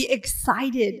 No, be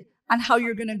excited on how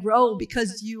you're going to grow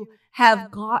because you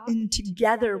have gotten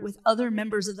together with other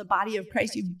members of the body of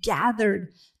Christ. You've gathered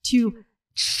to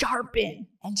sharpen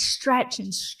and stretch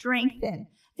and strengthen.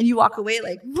 And you walk away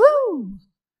like, woo!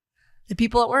 The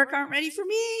people at work aren't ready for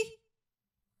me.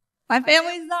 My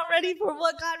family's not ready for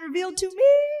what God revealed to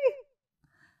me.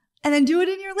 And then do it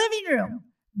in your living room.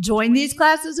 Join these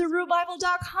classes at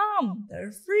rootbible.com.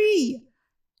 They're free.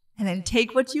 And then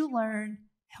take what you learn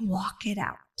and walk it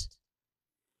out.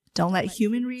 Don't let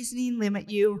human reasoning limit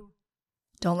you.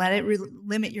 Don't let it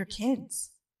limit your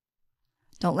kids.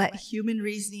 Don't let human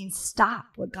reasoning stop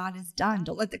what God has done.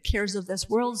 Don't let the cares of this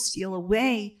world steal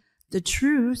away the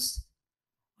truths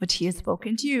which he has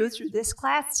spoken to you through this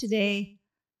class today.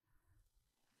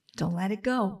 Don't let it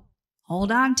go.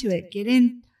 Hold on to it. Get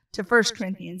into 1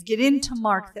 Corinthians. Get into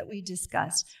Mark that we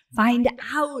discussed. Find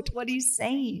out what he's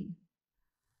saying.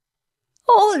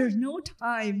 Oh, there's no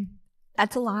time.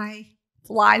 That's a lie. It's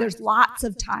a lie. There's lots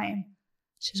of time.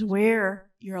 It's just where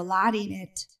you're allotting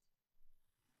it,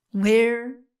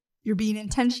 where you're being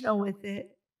intentional with it,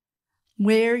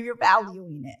 where you're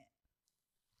valuing it.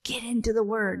 Get into the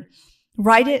word.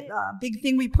 Write it. Big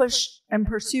thing we push and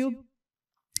pursue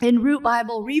in Root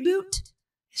Bible Reboot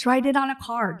is write it on a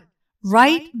card.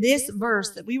 Write this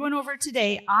verse that we went over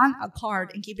today on a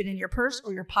card and keep it in your purse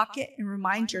or your pocket and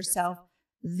remind yourself,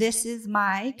 this is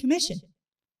my commission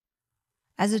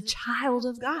as a child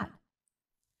of God.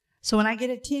 So when I get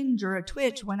a tinge or a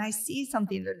twitch, when I see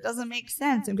something that doesn't make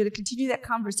sense, I'm going to continue that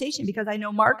conversation because I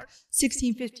know Mark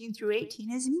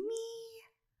 16:15-18 is me.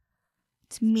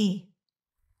 It's me.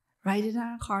 Write it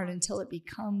on a card until it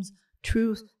becomes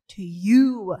truth to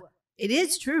you. It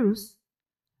is truth,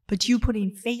 but you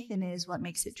putting faith in it is what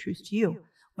makes it truth to you.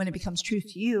 When it becomes truth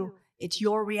to you, it's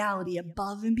your reality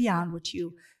above and beyond what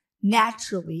you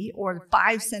naturally or the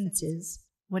 5 senses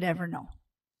would ever know.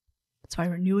 That's why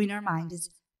renewing our mind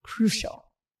is crucial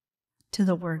to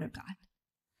the Word of God.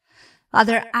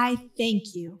 Father, I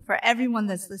thank you for everyone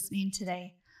that's listening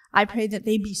today. I pray that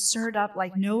they be stirred up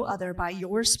like no other by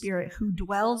your Spirit who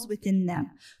dwells within them,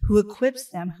 who equips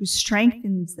them, who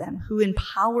strengthens them, who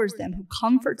empowers them, who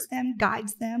comforts them,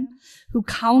 guides them, who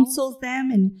counsels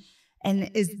them,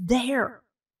 and is there,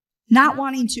 not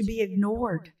wanting to be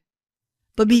ignored,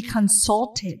 but be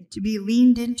consulted, to be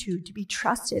leaned into, to be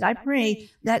trusted. I pray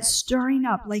that stirring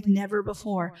up like never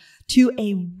before to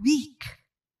a week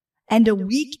and a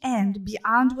weekend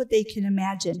beyond what they can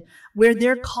imagine, where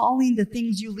they're calling the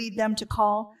things you lead them to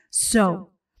call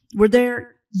so, where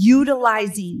they're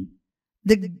utilizing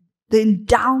the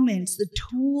endowments, the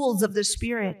tools of the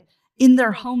Spirit in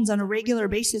their homes on a regular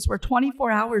basis, where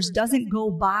 24 hours doesn't go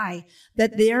by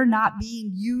that they're not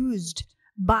being used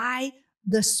by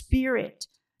the Spirit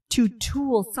to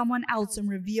tool someone else and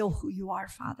reveal who you are,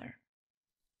 Father.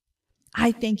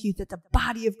 I thank you that the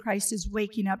body of Christ is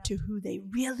waking up to who they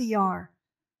really are.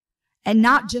 And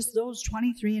not just those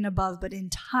 23 and above, but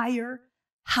entire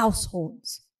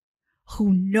households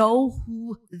who know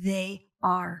who they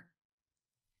are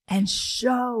and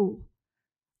show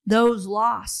those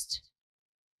lost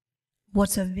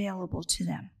what's available to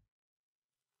them.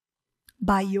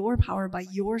 By your power, by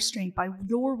your strength, by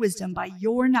your wisdom, by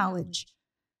your knowledge,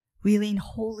 we lean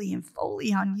wholly and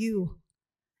fully on you,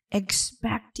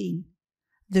 expecting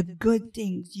the good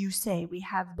things you say we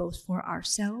have both for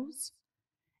ourselves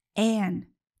and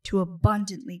to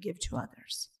abundantly give to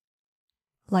others,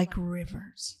 like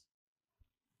rivers.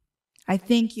 I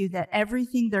thank you that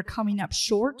everything they're coming up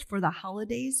short for the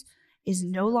holidays is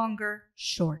no longer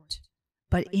short,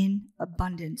 but in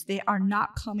abundance. They are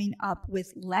not coming up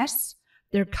with less,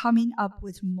 they're coming up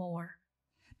with more.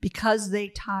 Because they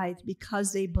tithe,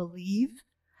 because they believe,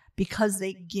 because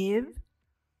they give.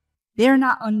 They're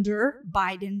not under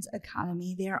Biden's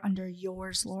economy. They are under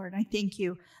yours, Lord. I thank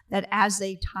you that as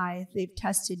they tithe, they've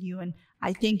tested you. And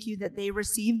I thank you that they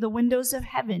receive the windows of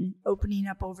heaven opening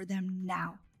up over them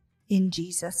now, in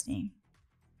Jesus' name.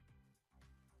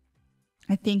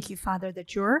 I thank you, Father,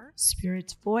 that your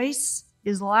Spirit's voice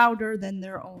is louder than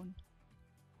their own.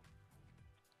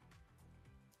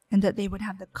 And that they would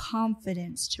have the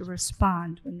confidence to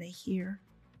respond when they hear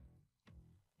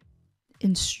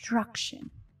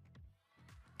instruction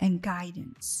and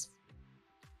guidance,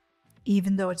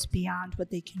 even though it's beyond what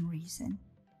they can reason.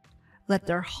 Let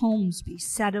their homes be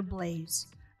set ablaze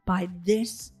by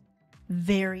this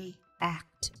very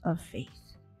act of faith.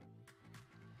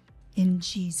 In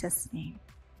Jesus' name.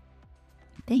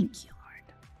 Thank you, Lord.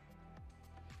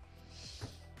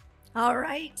 All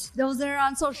right, those that are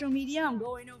on social media, I'm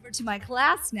going over to my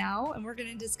class now, and we're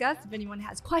going to discuss if anyone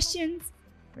has questions.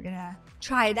 We're going to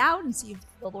try it out and see if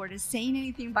the Lord is saying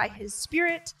anything by his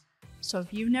Spirit. So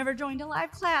if you've never joined a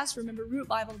live class, remember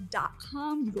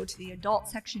rootbible.com. You go to the adult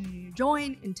section and you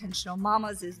join. Intentional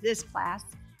Mommas is this class.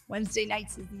 Wednesday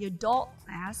nights is the adult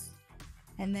class.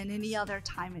 And then any other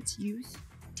time it's youth,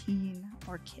 teen,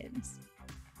 or kids.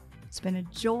 It's been a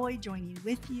joy joining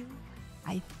with you.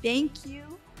 I thank you.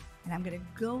 And I'm going to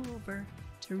go over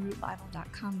to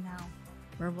rootbible.com now,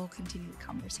 where we'll continue the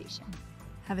conversation.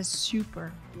 Have a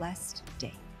super blessed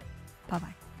day.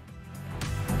 Bye-bye.